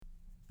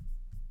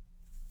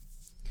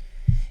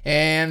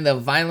And the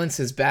violence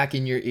is back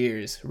in your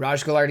ears.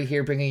 Raj Galardi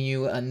here, bringing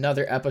you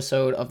another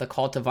episode of the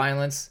Call to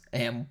Violence.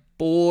 And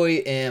boy,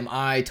 am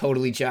I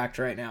totally jacked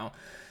right now.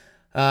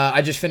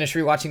 I just finished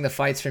rewatching the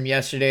fights from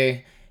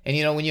yesterday,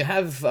 and when you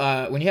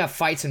have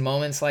fights and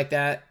moments like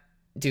that,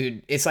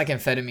 dude, it's like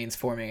amphetamines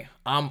for me.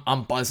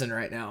 I'm buzzing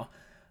right now.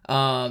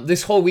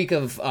 This whole week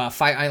of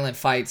Fight Island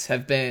fights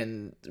have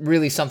been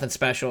really something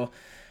special.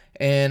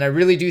 And I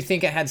really do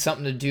think it had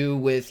something to do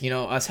with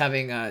us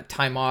having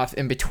time off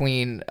in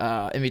between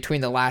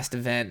the last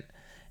event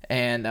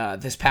and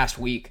this past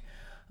week,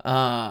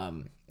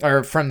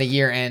 or from the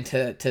year end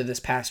to this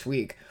past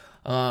week.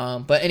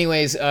 But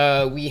anyways,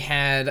 we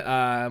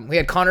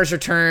had Conor's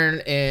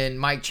return and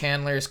Mike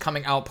Chandler's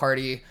coming out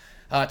party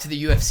to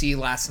the UFC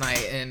last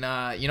night, and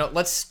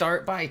let's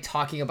start by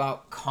talking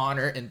about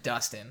Conor and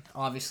Dustin.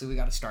 Obviously, we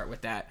got to start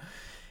with that.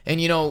 And,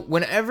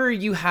 whenever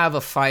you have a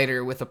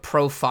fighter with a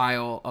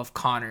profile of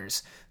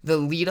Conor's, the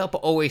lead up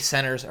always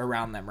centers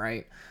around them,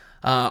 right?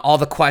 All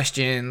the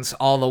questions,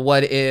 all the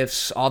what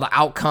ifs, all the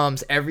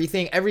outcomes,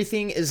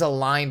 everything is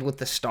aligned with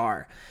the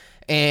star.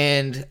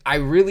 And I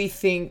really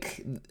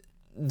think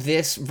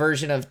this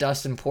version of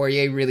Dustin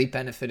Poirier really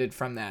benefited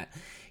from that.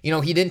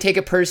 He didn't take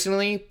it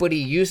personally, but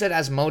he used it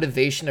as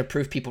motivation to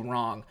prove people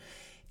wrong.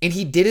 And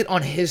he did it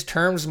on his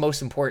terms,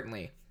 most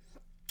importantly.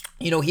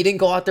 He didn't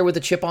go out there with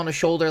a chip on his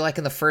shoulder like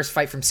in the first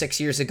fight from 6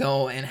 years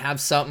ago and have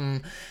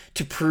something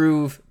to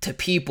prove to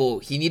people.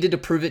 He needed to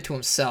prove it to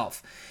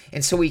himself.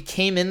 And so he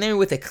came in there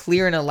with a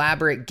clear and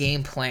elaborate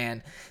game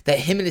plan that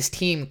him and his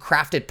team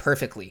crafted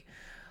perfectly.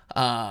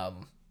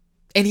 And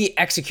he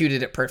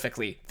executed it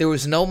perfectly. There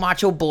was no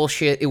macho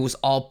bullshit. It was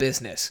all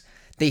business.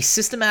 They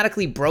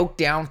systematically broke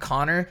down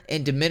Conor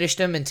and diminished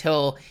him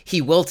until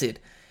he wilted.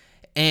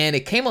 And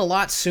it came a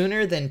lot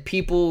sooner than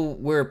people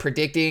were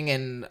predicting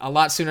and a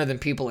lot sooner than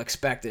people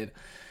expected.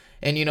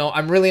 And,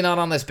 I'm really not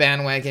on this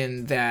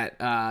bandwagon that,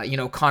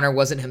 Conor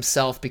wasn't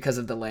himself because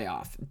of the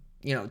layoff.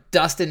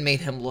 Dustin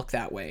made him look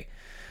that way.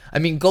 I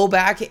mean, go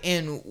back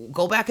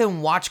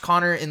and watch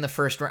Conor in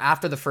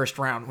after the first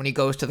round when he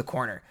goes to the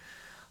corner.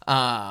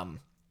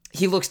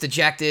 He looks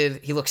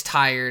dejected. He looks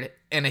tired.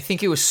 And I think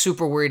he was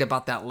super worried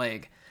about that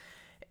leg.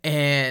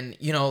 And,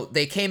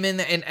 they came in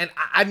and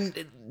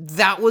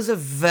that was a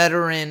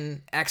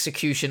veteran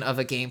execution of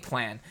a game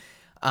plan.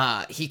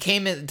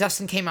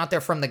 Dustin came out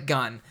there from the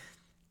gun,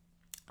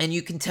 and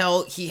you can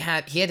tell he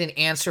had an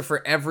answer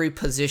for every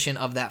position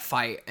of that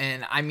fight.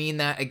 And I mean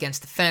that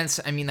against the fence,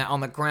 I mean that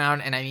on the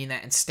ground, and I mean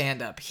that in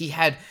stand up. He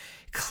had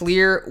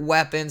clear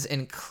weapons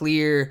and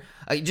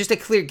just a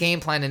clear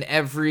game plan in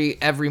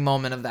every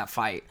moment of that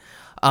fight.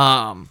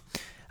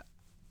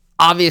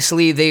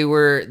 Obviously, they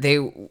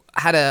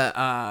had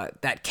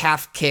that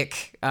calf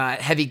kick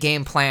heavy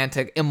game plan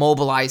to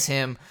immobilize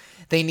him.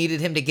 They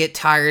needed him to get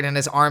tired and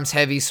his arms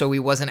heavy, so he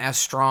wasn't as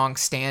strong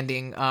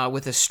standing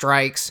with his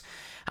strikes.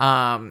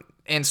 And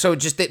so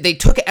just they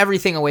took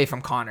everything away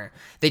from Conor.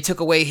 They took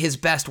away his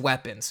best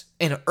weapons,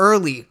 and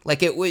early,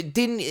 like it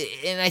didn't.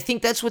 And I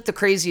think that's what the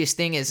craziest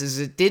thing is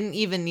it didn't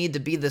even need to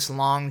be this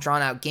long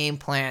drawn out game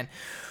plan.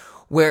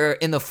 Where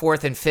in the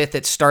fourth and fifth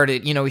it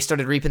started, he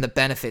started reaping the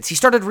benefits. He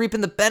started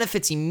reaping the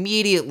benefits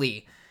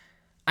immediately.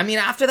 I mean,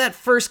 after that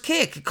first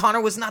kick,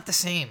 Conor was not the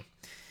same.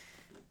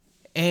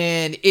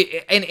 And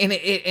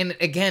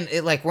again,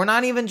 we're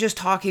not even just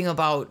talking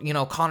about,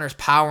 Conor's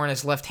power and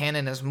his left hand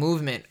and his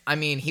movement. I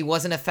mean, he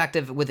wasn't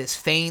effective with his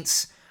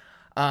feints.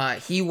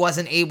 He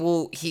wasn't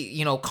able,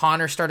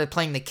 Conor started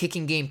playing the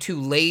kicking game too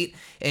late,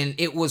 and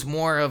it was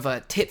more of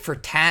a tit for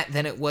tat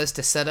than it was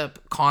to set up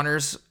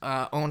Conor's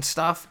own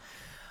stuff.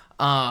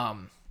 It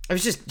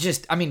was just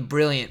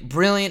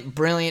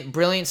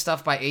brilliant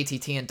stuff by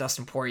ATT and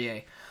Dustin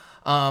Poirier.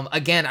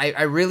 Again,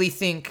 I really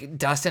think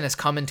Dustin has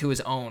come into his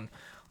own,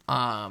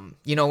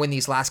 in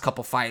these last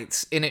couple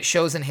fights, and it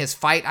shows in his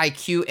fight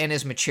IQ and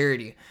his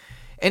maturity.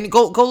 And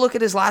go look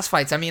at his last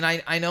fights. I mean,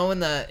 I know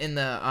in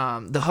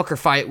the Hooker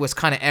fight was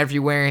kind of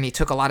everywhere, and he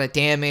took a lot of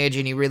damage,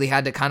 and he really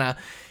had to kind of,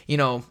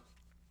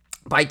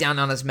 bite down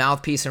on his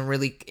mouthpiece and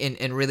really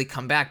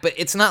come back. But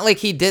it's not like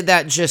he did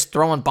that just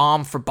throwing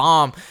bomb for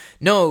bomb.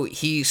 No,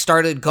 he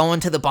started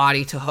going to the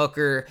body to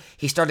Hooker.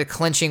 He started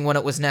clinching when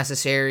it was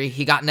necessary.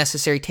 He got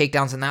necessary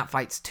takedowns in that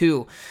fights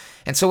too.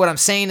 And so what I'm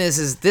saying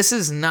is this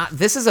is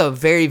a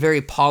very,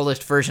 very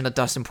polished version of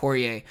Dustin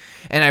Poirier.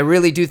 And I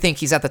really do think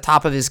he's at the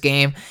top of his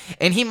game.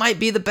 And he might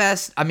be the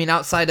best,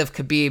 outside of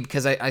Khabib,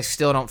 because I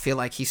still don't feel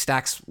like he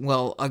stacks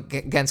well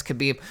against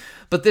Khabib.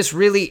 But this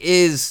really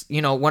is,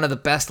 one of the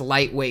best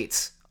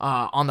lightweights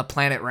on the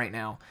planet right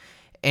now.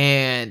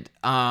 And,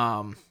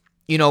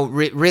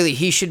 really,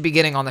 he should be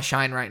getting on the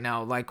shine right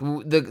now. Like,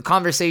 the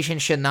conversation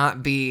should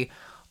not be,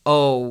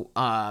 Conor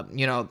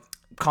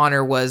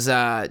was,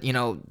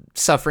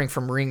 suffering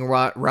from ring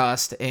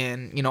rust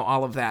and,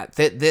 all of that.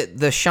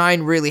 The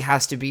shine really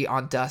has to be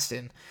on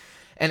Dustin.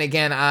 And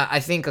again, I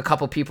think a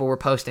couple people were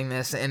posting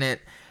this, and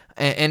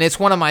it's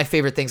one of my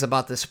favorite things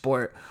about this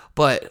sport.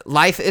 but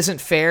life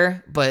isn't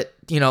fair. But,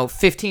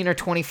 15 or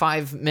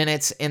 25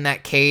 minutes in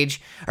that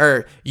cage,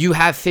 or you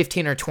have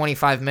 15 or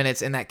 25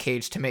 minutes in that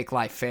cage to make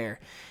life fair.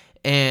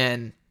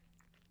 And,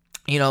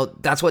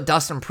 that's what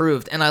Dustin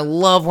proved. And I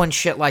love when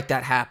shit like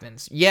that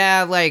happens.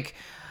 Yeah,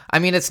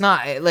 it's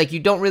not, you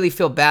don't really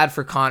feel bad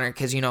for Conor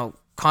because,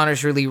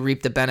 Conor's really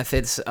reaped the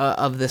benefits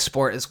of this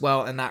sport as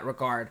well in that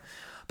regard.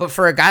 But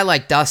for a guy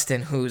like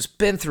Dustin, who's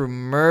been through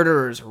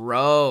murderer's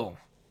row,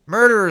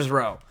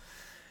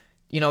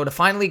 to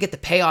finally get the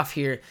payoff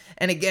here.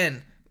 And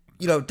again,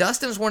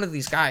 Dustin's one of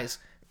these guys.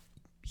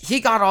 He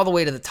got all the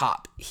way to the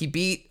top. He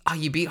beat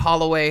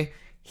Holloway.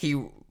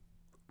 He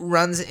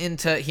runs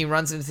into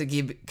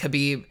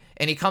Khabib,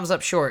 and he comes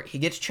up short. He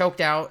gets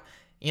choked out,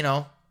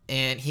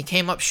 and he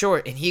came up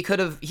short. And he could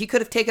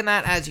have taken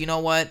that as, you know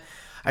what?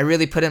 I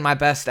really put in my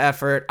best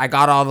effort. I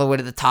got all the way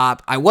to the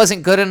top. I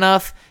wasn't good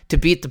enough to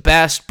beat the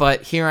best,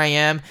 but here I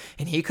am.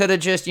 And he could have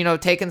just,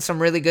 taken some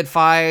really good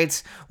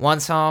fights, won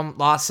some,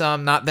 lost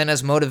some, not been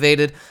as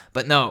motivated.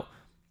 But no,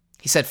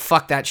 he said,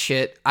 fuck that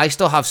shit. I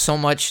still have so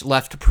much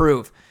left to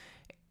prove.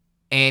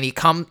 And he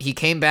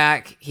came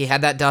back. He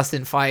had that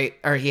Dustin fight,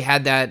 or he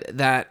had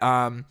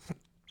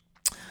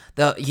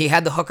he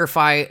had the Hooker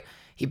fight.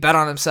 He bet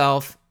on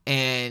himself,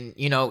 and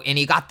and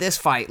he got this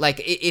fight. Like,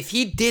 if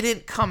he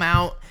didn't come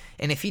out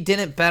and if he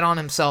didn't bet on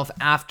himself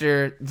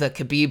after the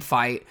Khabib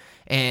fight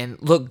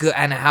and look good,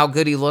 and how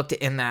good he looked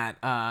in that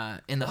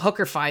in the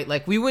Hooker fight,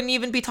 like, we wouldn't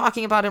even be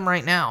talking about him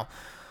right now.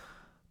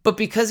 But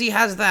because he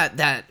has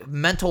that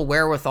mental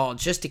wherewithal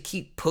just to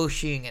keep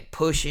pushing and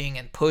pushing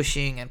and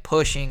pushing and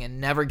pushing and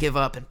never give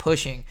up and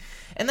pushing,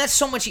 and that's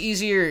so much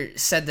easier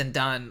said than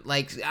done.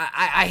 Like,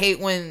 I hate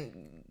when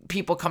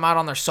people come out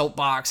on their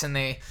soapbox and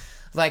they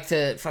like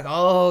to fuck,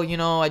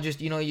 I just,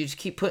 you just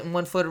keep putting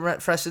one foot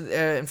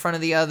in front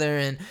of the other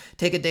and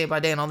take it day by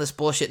day and all this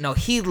bullshit. No,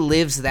 he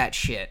lives that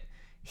shit.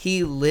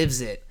 He lives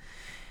it.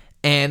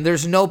 And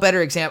there's no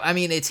better example. I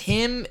mean, it's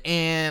him,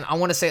 and I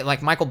want to say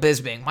like Michael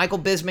Bisping. Michael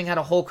Bisping had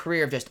a whole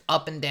career of just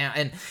up and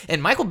down,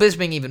 and Michael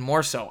Bisping even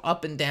more so,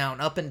 up and down,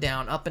 up and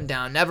down, up and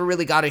down. Never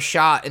really got a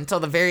shot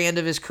until the very end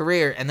of his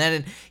career, and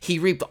then he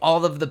reaped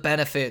all of the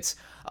benefits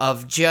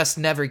of just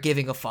never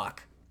giving a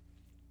fuck.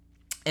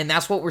 And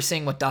that's what we're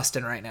seeing with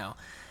Dustin right now.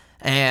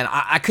 And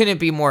I couldn't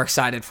be more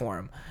excited for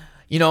him.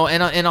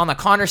 And on the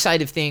Conor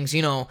side of things,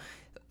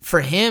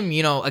 for him,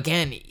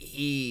 again,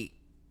 he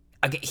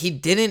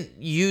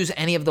didn't use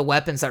any of the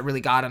weapons that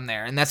really got him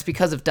there. And that's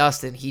because of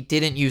Dustin. He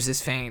didn't use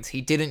his feints.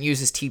 He didn't use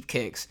his teep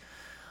kicks.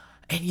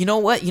 And you know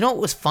what? You know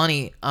what was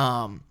funny?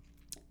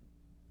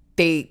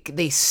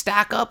 They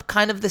stack up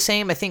kind of the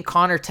same. I think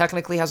Conor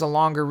technically has a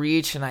longer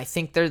reach, and I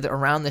think they're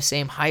around the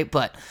same height.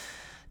 But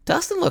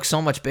Dustin looks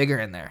so much bigger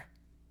in there.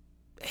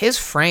 His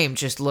frame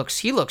just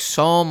looks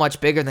so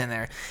much bigger than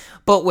there.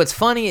 But what's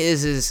funny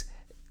is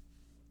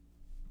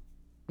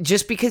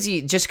just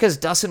because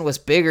Dustin was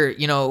bigger,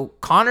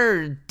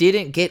 Conor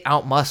didn't get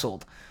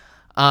out-muscled.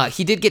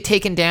 He did get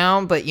taken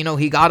down, but,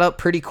 he got up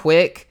pretty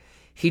quick.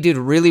 He did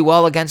really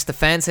well against the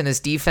fence and his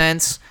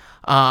defense,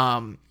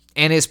 and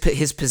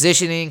his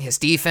positioning, his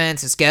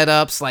defense, his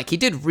get-ups. Like, he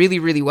did really,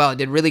 really well. He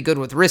did really good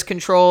with wrist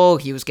control.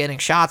 He was getting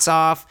shots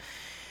off.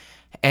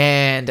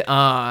 And,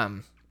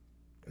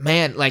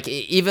 man, like,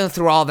 even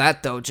through all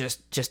that, though,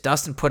 just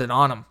Dustin put it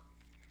on him.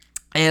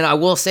 And I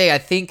will say, I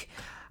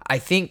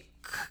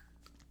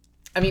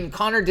mean,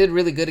 Conor did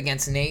really good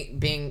against Nate,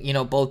 being,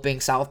 both being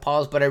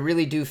southpaws, but I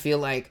really do feel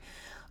like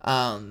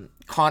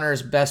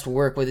Conor's best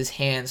work with his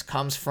hands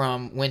comes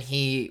from when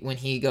he's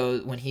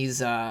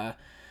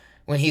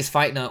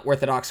fighting an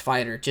orthodox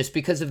fighter, just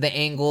because of the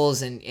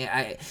angles. And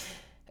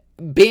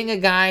being a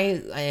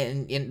guy,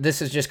 and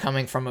this is just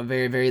coming from a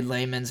very, very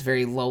layman's,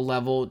 very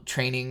low-level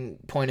training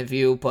point of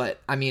view, but,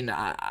 I mean,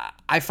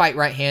 I fight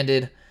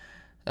right-handed.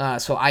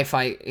 So I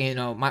fight,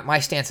 my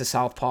stance is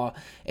southpaw,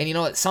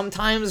 and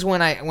sometimes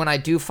when I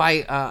do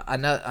fight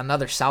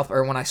another south,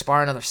 or when I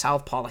spar another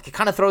southpaw, like, it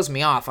kind of throws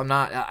me off. I'm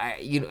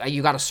not,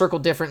 you got to circle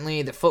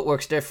differently, the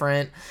footwork's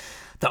different,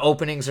 the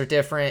openings are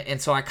different,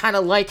 and so I kind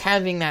of like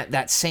having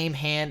that same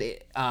hand,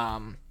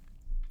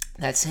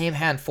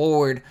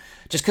 forward,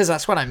 just because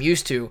that's what I'm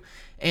used to.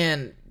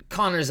 And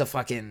Conor's a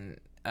fucking,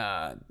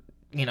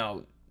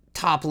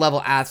 top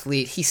level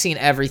athlete. He's seen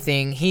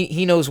everything.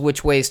 He knows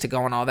which ways to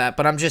go and all that.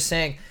 But I'm just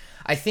saying,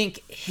 I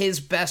think his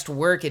best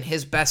work and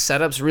his best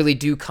setups really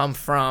do come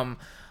from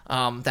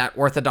that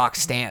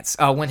orthodox stance.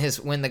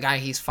 When the guy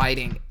he's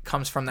fighting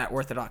comes from that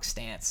orthodox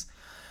stance.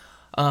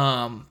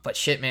 But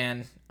shit,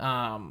 man.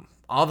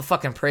 All the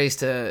fucking praise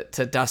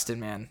to Dustin,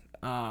 man.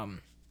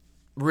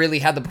 Really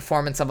had the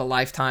performance of a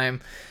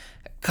lifetime,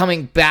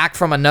 coming back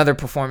from another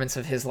performance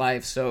of his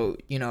life. So,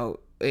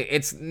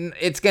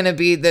 it's gonna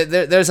be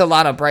there's a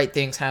lot of bright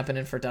things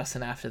happening for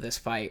Dustin after this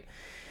fight.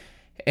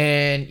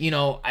 And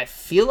I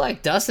feel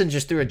like Dustin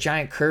just threw a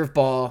giant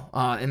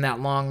curveball in that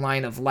long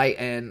line of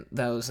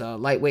those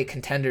lightweight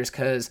contenders,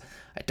 because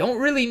I don't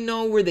really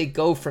know where they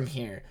go from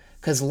here,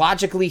 because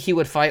logically he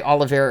would fight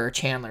Oliveira or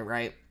Chandler,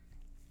 right?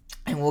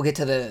 And we'll get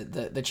to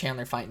the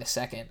Chandler fight in a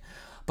second.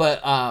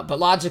 But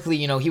logically,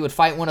 he would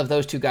fight one of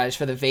those two guys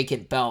for the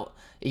vacant belt.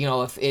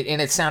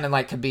 And it sounded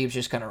like Khabib's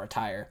just gonna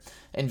retire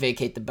and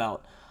vacate the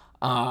belt.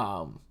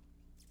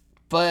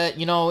 But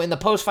in the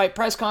post-fight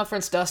press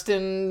conference,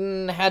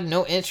 Dustin had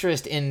no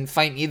interest in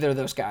fighting either of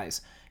those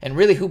guys. And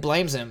really, who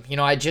blames him?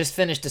 I just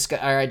finished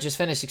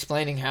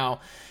explaining how,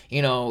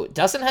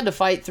 Dustin had to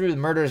fight through the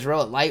murderer's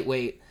row at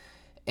lightweight.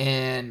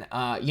 And,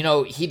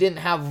 he didn't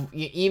have,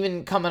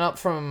 even coming up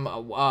from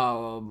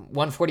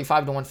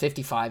 145 to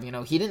 155,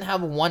 he didn't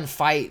have one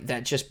fight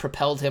that just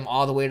propelled him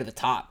all the way to the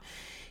top.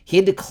 He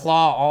had to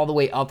claw all the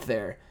way up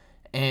there.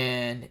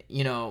 And, he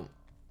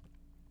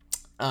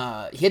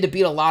had to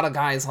beat a lot of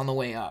guys on the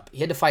way up. He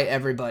had to fight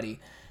everybody.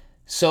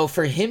 So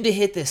for him to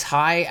hit this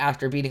high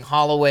after beating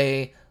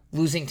Holloway,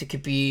 losing to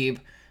Khabib,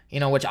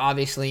 which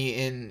obviously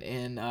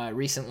in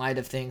recent light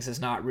of things is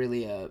not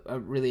really a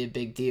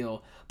big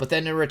deal. But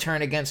then to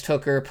return against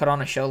Hooker, put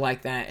on a show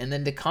like that, and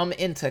then to come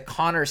into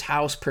Conor's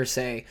house per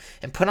se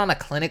and put on a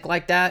clinic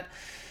like that,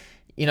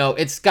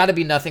 it's got to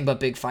be nothing but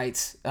big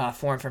fights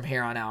for him from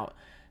here on out.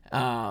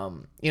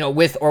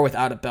 With or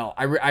without a belt.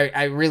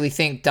 I really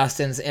think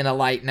Dustin's in a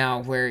light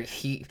now where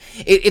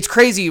it's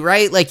crazy,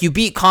 right? Like, you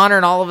beat Conor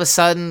and all of a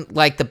sudden,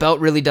 like, the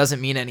belt really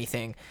doesn't mean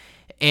anything.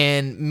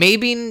 And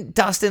maybe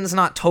Dustin's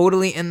not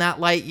totally in that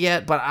light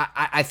yet, but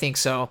I think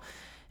so.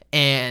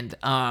 And,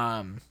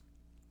 so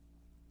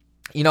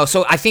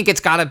I think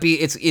it's gotta be,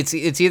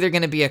 it's either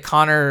going to be a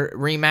Conor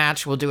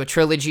rematch. We'll do a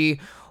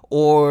trilogy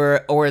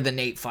or the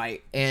Nate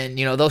fight. And,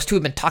 those two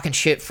have been talking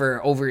shit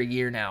for over a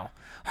year now.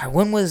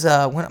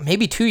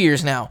 Maybe 2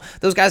 years now.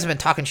 Those guys have been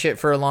talking shit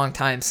for a long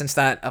time since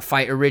that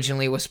fight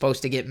originally was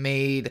supposed to get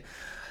made.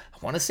 I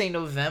want to say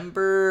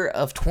November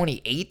of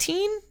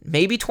 2018,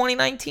 maybe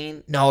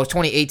 2019. No, it was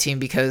 2018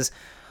 because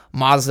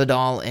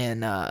Masvidal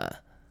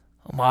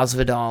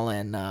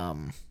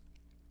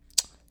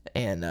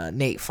and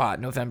Nate fought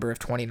November of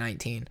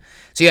 2019.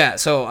 So yeah,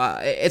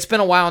 it's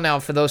been a while now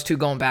for those two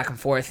going back and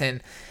forth,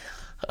 and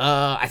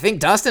I think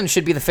Dustin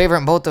should be the favorite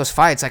in both those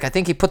fights. Like, I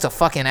think he puts a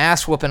fucking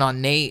ass whooping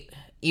on Nate,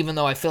 even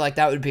though I feel like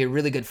that would be a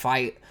really good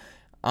fight.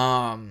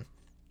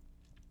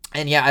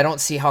 And yeah, I don't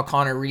see how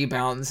Conor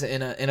rebounds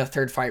in a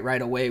third fight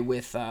right away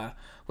with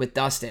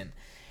Dustin.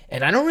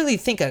 And I don't really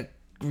think a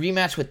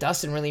rematch with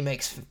Dustin really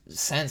makes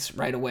sense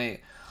right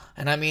away.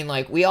 And I mean,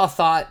 like, we all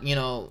thought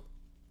the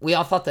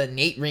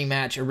Nate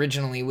rematch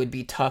originally would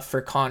be tough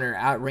for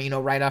Conor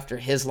right after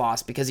his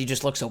loss because he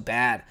just looked so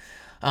bad.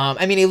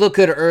 I mean, he looked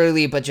good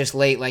early, but just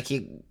late. Like,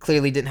 he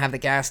clearly didn't have the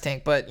gas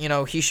tank. But,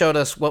 he showed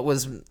us what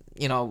was,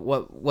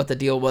 what the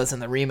deal was in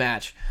the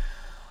rematch.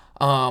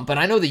 But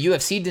I know the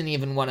UFC didn't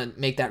even want to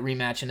make that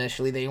rematch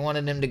initially. They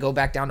wanted him to go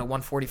back down to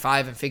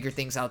 145 and figure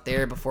things out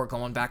there before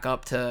going back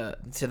up to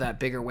that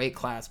bigger weight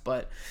class.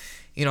 But,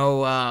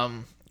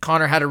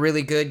 Conor had a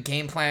really good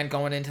game plan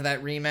going into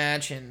that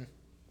rematch, and,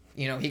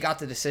 he got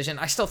the decision.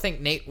 I still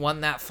think Nate won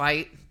that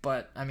fight,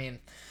 but, I mean,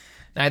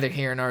 neither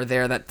here nor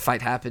there. That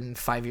fight happened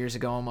 5 years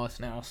ago almost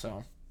now,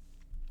 so,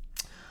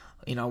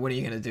 what are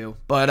you going to do?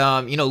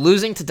 But,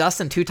 losing to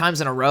Dustin 2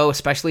 times in a row,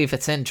 especially if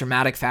it's in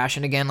dramatic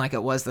fashion again like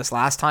it was this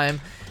last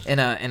time in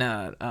a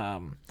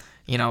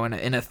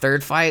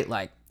third fight,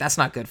 like, that's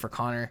not good for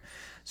Conor.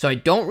 So I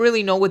don't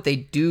really know what they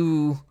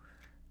do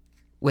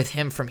with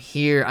him from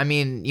here. I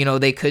mean,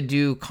 they could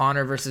do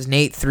Conor versus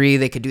Nate 3.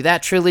 They could do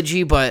that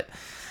trilogy, but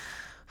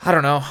I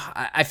don't know.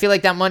 I feel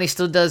like that money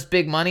still does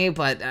big money,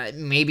 but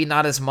maybe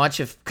not as much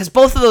because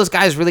both of those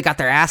guys really got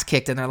their ass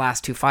kicked in their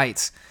last 2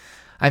 fights.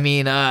 I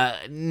mean,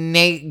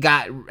 Nate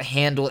got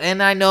handled,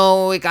 and I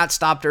know it got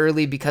stopped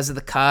early because of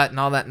the cut and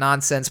all that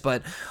nonsense,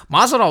 but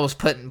Masvidal was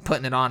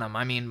putting it on him.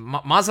 I mean,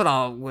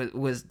 Masvidal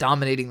was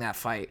dominating that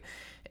fight.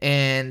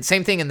 And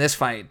same thing in this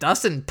fight.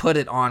 Dustin put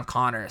it on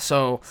Conor.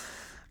 So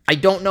I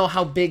don't know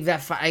how big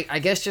that fight, I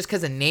guess just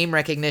because of name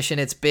recognition,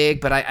 it's big,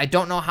 but I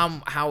don't know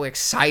how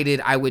excited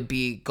I would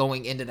be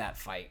going into that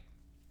fight.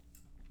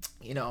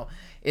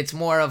 It's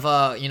more of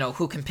a,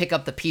 who can pick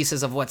up the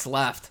pieces of what's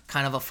left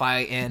kind of a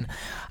fight. And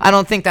I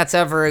don't think that's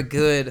ever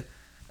good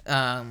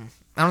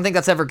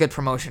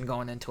promotion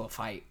going into a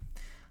fight.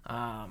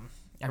 I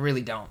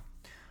really don't.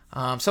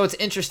 So it's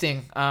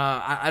interesting.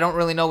 I don't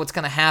really know what's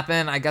going to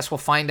happen. I guess we'll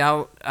find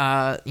out,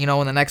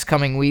 in the next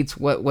coming weeks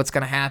what's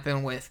going to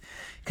happen with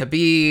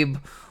Khabib.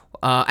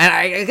 And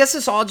I guess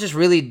this all just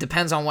really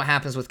depends on what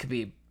happens with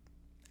Khabib.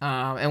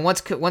 And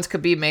once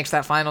Khabib makes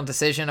that final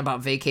decision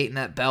about vacating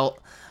that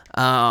belt,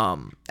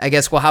 I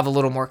guess we'll have a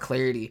little more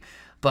clarity.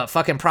 But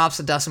fucking props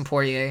to Dustin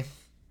Poirier.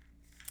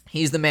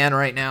 He's the man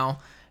right now.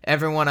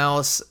 Everyone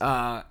else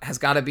has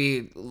got to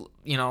be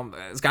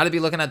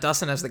looking at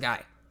Dustin as the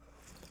guy.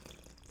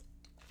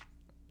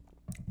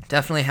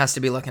 Definitely has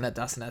to be looking at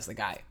Dustin as the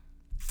guy.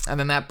 And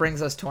then that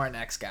brings us to our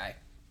next guy.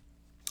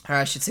 Or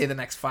I should say the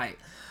next fight.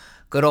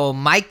 Good old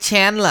Mike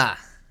Chandler.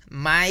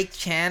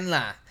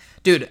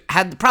 Dude,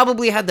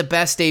 probably had the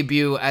best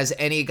debut as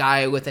any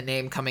guy with a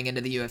name coming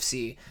into the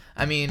UFC.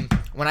 I mean,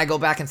 when I go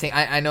back and think,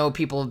 I know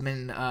people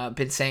have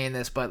been saying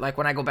this, but like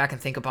when I go back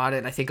and think about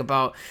it, I think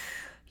about,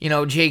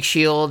 Jake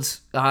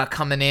Shields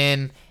coming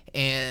in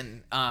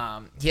and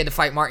he had to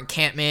fight Martin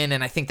Kampmann,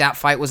 and I think that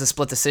fight was a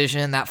split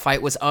decision. That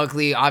fight was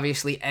ugly.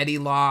 Obviously, Eddie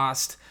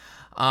lost.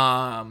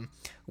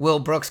 Will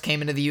Brooks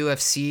came into the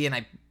UFC,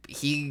 and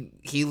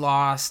he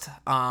lost.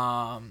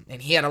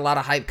 And he had a lot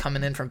of hype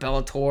coming in from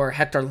Bellator.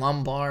 Hector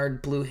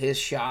Lombard blew his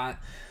shot.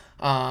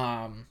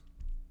 I'm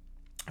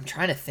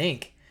trying to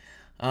think.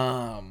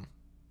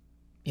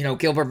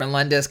 Gilbert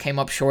Melendez came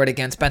up short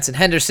against Benson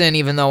Henderson,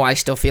 even though I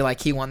still feel like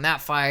he won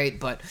that fight.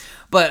 But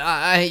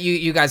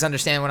you guys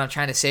understand what I'm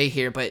trying to say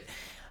here. But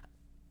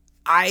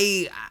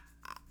I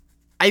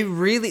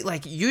really,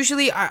 like,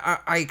 usually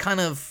I kind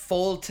of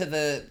fold to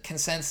the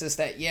consensus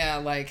that,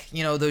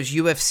 those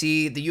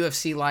the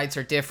UFC lights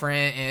are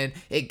different, and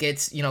it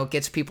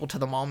gets people to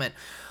the moment.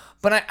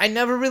 But I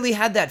never really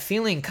had that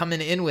feeling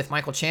coming in with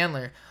Michael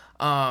Chandler.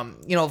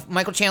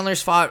 Michael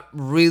Chandler's fought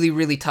really,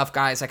 really tough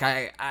guys. Like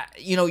I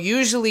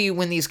usually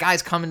when these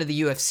guys come into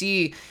the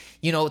UFC,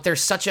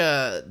 there's such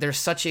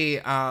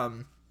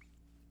a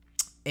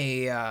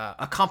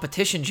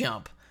competition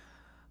jump.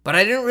 But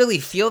I didn't really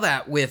feel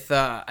that with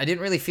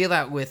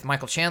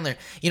Michael Chandler.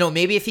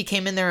 Maybe if he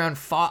came in there and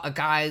fought a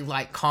guy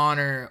like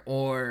Conor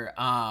or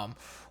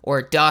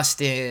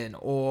Dustin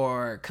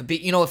or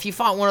Khabib, if he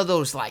fought one of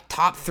those like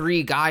top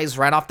 3 guys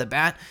right off the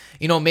bat,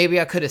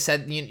 maybe I could have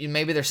said,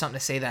 maybe there's something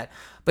to say that.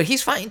 But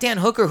he's fighting Dan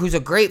Hooker, who's a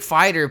great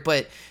fighter,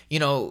 but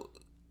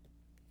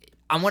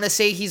I want to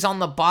say he's on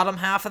the bottom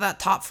half of that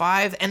top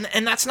 5, and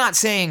that's not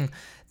saying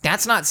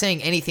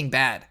anything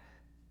bad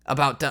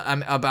about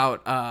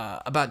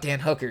Dan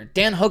Hooker.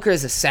 Dan Hooker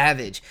is a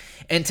savage,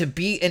 and to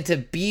be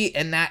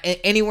in that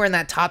anywhere in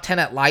that top 10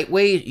 at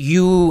lightweight,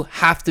 you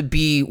have to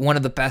be one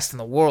of the best in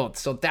the world.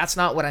 So that's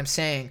not what I'm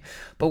saying.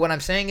 But what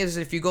I'm saying is,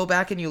 if you go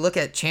back and you look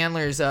at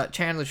Chandler's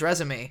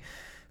resume,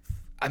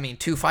 I mean,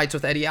 2 fights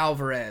with Eddie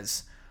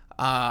Alvarez,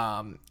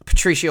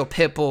 Patricio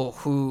Pitbull,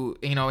 who,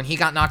 and he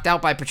got knocked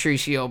out by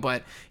Patricio,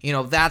 but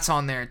that's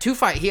on there.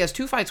 He has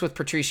 2 fights with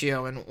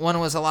Patricio, and one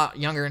was a lot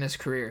younger in his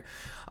career.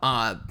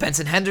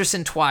 Benson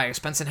Henderson twice.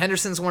 Benson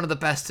Henderson's one of the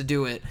best to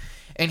do it.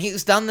 And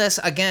he's done this,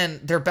 again,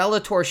 they're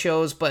Bellator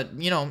shows, but,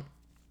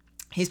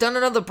 he's done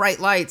it under bright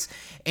lights.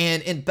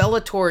 And in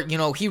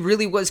Bellator, he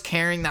really was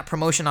carrying that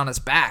promotion on his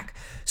back.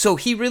 So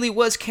he really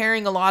was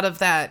carrying a lot of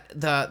that,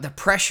 the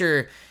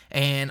pressure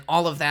and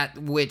all of that,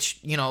 which,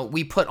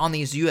 we put on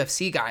these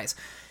UFC guys.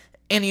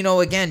 And,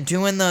 again,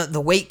 doing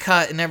the weight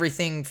cut and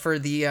everything for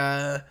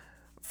the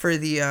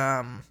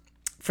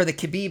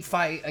Khabib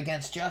fight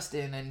against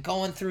Justin, and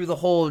going through the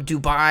whole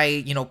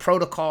Dubai,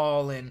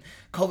 protocol and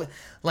COVID,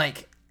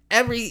 like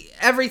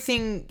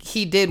everything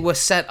he did was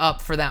set up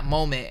for that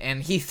moment,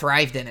 and he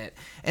thrived in it.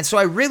 And so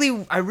I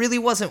really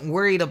wasn't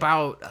worried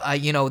about,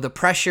 the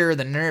pressure,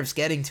 the nerves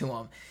getting to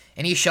him,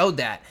 and he showed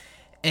that.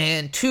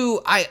 And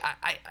 2, I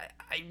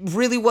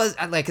really was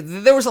like,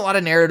 there was a lot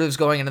of narratives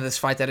going into this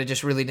fight that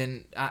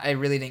I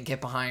really didn't get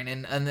behind.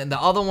 And then the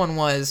other one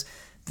was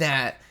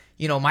that,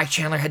 Mike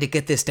Chandler had to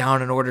get this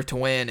down in order to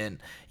win, and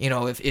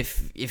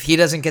if he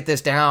doesn't get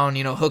this down,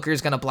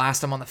 Hooker's gonna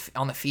blast him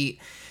on the feet.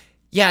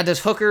 Yeah, does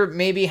Hooker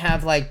maybe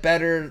have like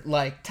better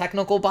like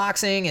technical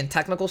boxing and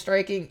technical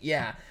striking?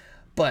 Yeah,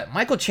 but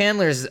Michael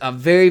Chandler is a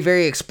very,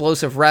 very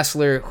explosive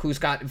wrestler who's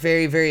got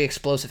very, very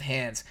explosive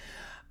hands.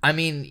 I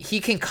mean,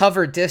 he can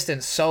cover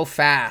distance so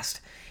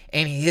fast,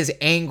 and his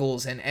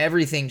angles and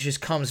everything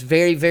just comes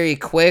very, very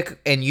quick,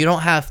 and you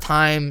don't have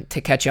time to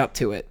catch up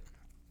to it.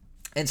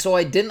 And so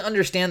I didn't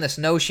understand this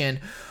notion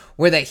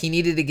where that he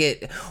needed to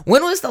get...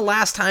 When was the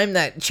last time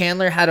that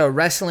Chandler had a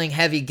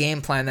wrestling-heavy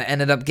game plan that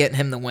ended up getting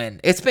him the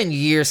win? It's been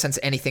years since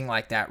anything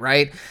like that,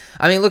 right?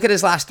 I mean, look at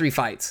his last 3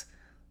 fights,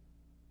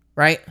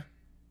 right?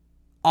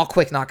 All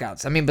quick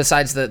knockouts. I mean,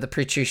 besides the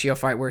Patricio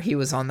fight where he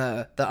was on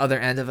the other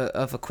end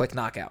of a quick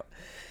knockout.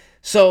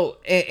 So,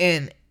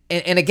 and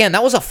again,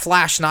 that was a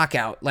flash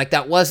knockout. Like,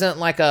 that wasn't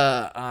like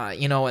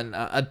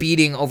a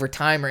beating over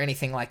time or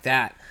anything like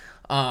that.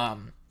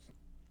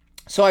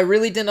 So I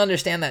really didn't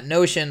understand that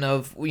notion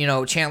of,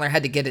 Chandler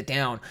had to get it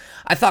down.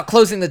 I thought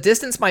closing the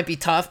distance might be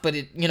tough, but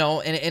it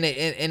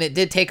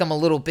did take him a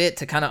little bit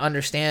to kind of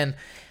understand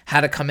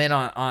how to come in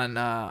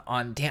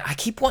on Dan. I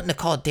keep wanting to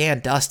call it Dan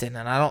Dustin,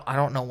 and I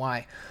don't know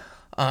why.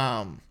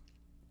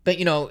 But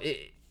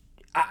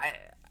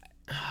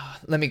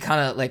let me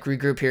kind of like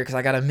regroup here, because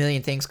I got a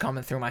million things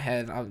coming through my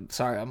head. I'm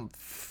sorry, I'm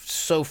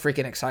so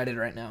freaking excited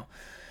right now.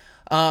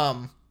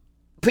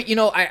 But,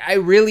 I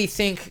really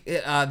think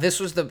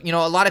this was a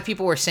lot of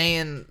people were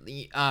saying,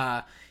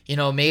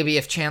 maybe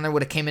if Chandler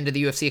would have came into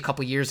the UFC a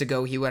couple years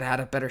ago, he would have had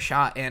a better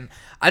shot. And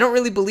I don't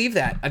really believe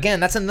that. Again,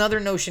 that's another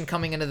notion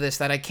coming into this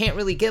that I can't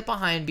really get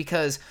behind,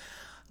 because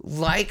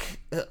like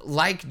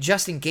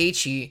Justin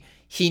Gaethje,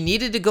 he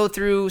needed to go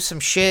through some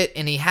shit,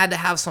 and he had to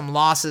have some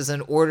losses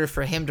in order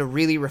for him to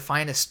really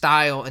refine his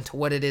style into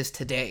what it is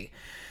today.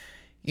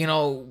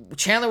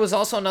 Chandler was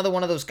also another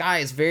one of those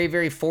guys, very,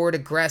 very forward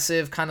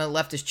aggressive, kind of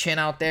left his chin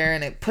out there,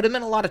 and it put him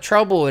in a lot of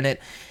trouble, and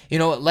it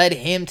led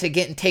him to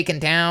getting taken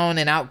down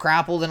and out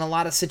grappled in a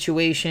lot of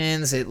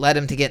situations. It led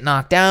him to get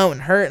knocked out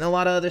and hurt in a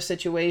lot of other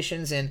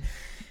situations, and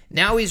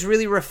Now he's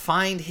really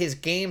refined his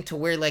game to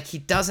where like he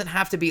doesn't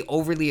have to be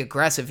overly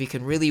aggressive. He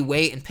can really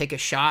wait and pick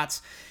his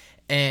shots,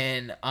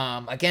 and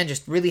again,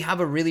 just really have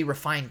a really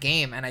refined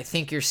game. And I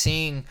think you're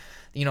seeing,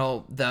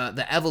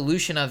 the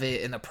evolution of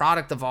it and the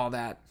product of all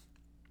that.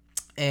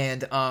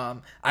 And I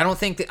don't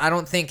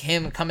think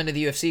him coming to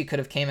the UFC could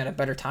have came at a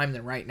better time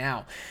than right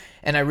now.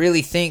 And I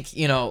really think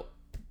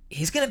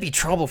he's gonna be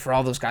trouble for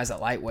all those guys at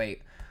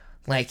lightweight.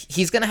 Like,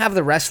 he's gonna have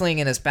the wrestling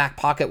in his back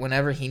pocket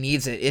whenever he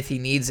needs it, if he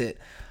needs it.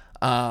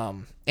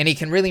 And he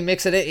can really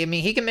mix it in. I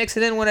mean, he can mix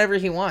it in whenever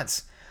he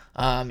wants.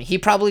 He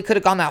probably could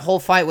have gone that whole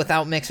fight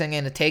without mixing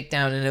in a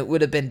takedown, and it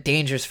would have been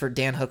dangerous for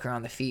Dan Hooker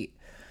on the feet.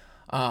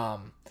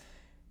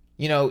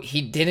 He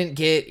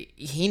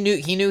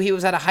knew he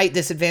was at a height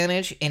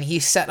disadvantage, and he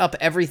set up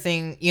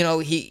everything.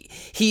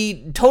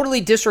 He totally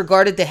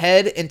disregarded the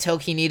head until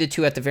he needed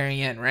to at the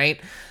very end,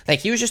 right? Like,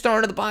 he was just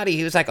throwing to the body.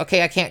 He was like,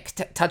 okay, I can't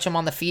touch him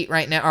on the feet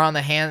right now, or on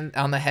the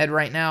head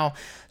right now.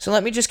 So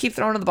let me just keep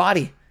throwing to the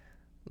body.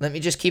 And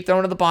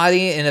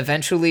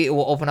eventually it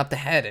will open up the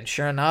head. And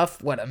sure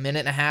enough, a minute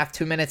and a half,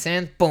 2 minutes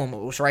in, boom,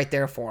 it was right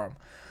there for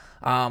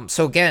him.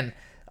 So again,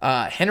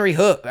 Henry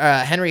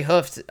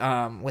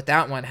Hooft, with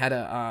that one, had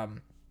a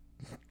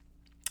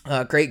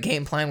great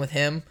game plan with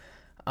him.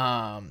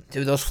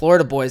 Dude, those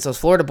Florida boys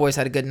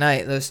had a good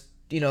night. Those,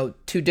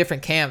 two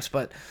different camps,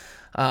 but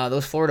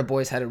those Florida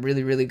boys had a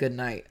really, really good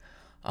night.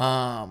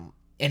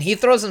 And he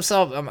throws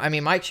himself,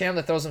 Mike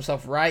Chandler throws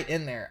himself right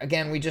in there.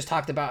 Again, we just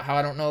talked about how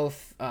I don't know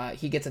if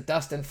he gets a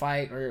Dustin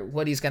fight or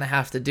what he's going to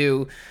have to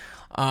do.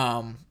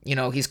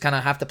 He's going to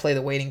have to play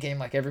the waiting game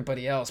like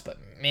everybody else. But,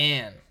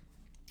 man,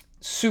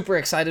 super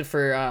excited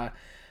for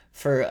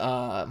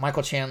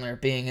Michael Chandler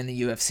being in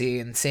the UFC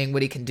and seeing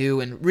what he can do,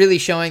 and really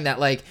showing that,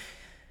 like,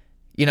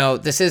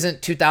 this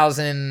isn't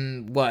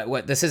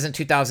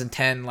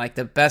 2010. Like,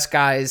 the best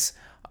guys,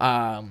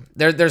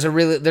 there's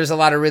a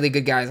lot of really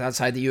good guys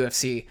outside the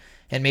UFC.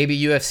 And maybe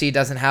UFC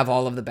doesn't have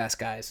all of the best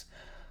guys.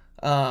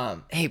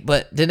 Hey,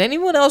 but did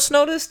anyone else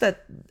notice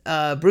that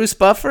Bruce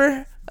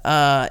Buffer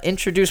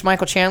introduced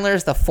Michael Chandler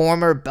as the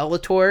former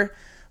Bellator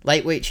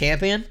lightweight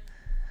champion?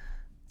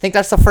 I think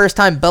that's the first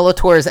time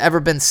Bellator has ever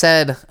been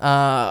said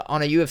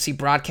on a UFC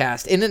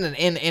broadcast.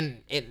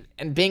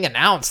 And being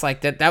announced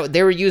like that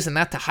they were using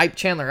that to hype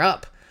Chandler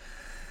up.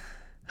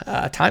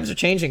 Times are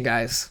changing,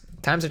 guys.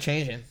 Times are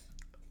changing.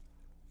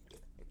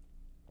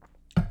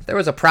 There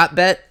was a prop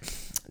bet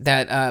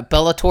that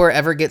Bellator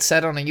ever gets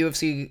said on a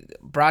UFC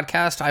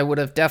broadcast, I would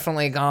have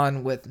definitely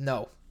gone with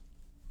no.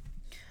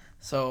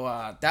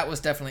 So that was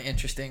definitely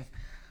interesting.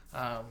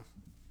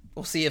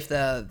 We'll see if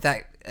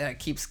that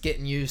keeps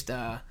getting used,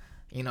 to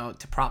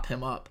prop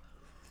him up.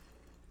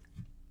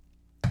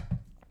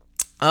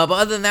 But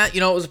other than that,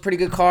 it was a pretty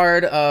good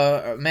card.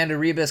 Amanda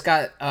Ribas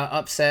got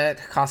upset,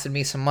 costed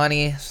me some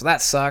money, so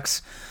that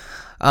sucks.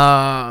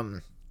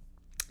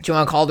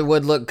 Joanne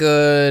Calderwood looked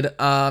good.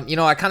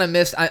 I kind of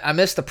missed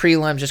the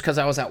prelim just because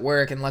I was at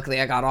work, and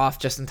luckily I got off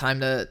just in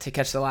time to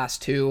catch the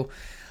last two.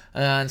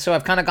 And so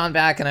I've kind of gone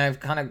back and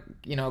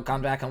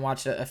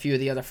watched a few of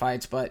the other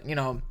fights, but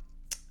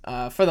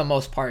for the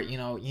most part,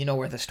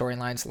 where the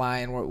storylines lie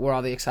and where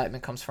all the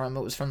excitement comes from.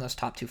 It was from those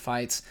top two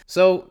fights.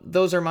 So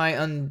those are my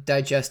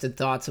undigested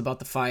thoughts about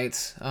the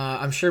fights.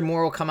 I'm sure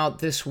more will come out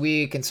this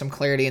week, and some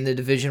clarity in the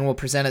division will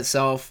present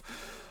itself.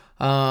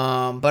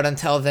 But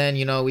until then,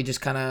 we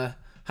just kind of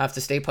have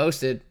to stay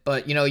posted.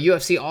 But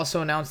UFC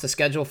also announced the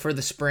schedule for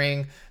the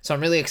spring, so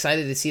I'm really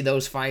excited to see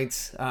those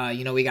fights.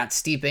 We got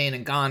Stipe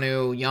and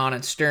Ngannou, Jan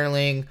and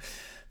Sterling.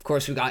 Of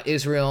course, we got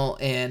Israel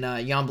and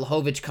Jan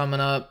Blachowicz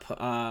coming up.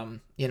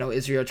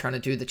 Israel trying to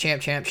do the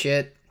champ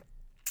shit.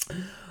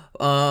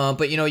 But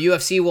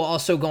UFC will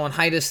also go on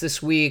hiatus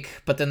this week,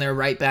 but then they're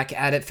right back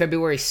at it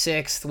February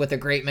 6th with a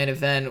great main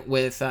event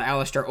with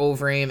Alistair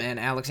Overeem and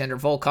Alexander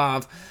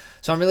Volkov.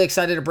 So I'm really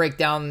excited to break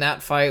down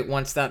that fight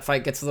once that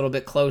fight gets a little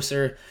bit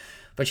closer.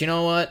 But you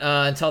know what?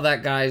 Until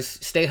that, guys,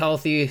 stay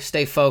healthy,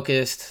 stay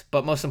focused,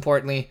 but most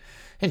importantly,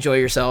 enjoy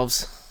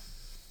yourselves.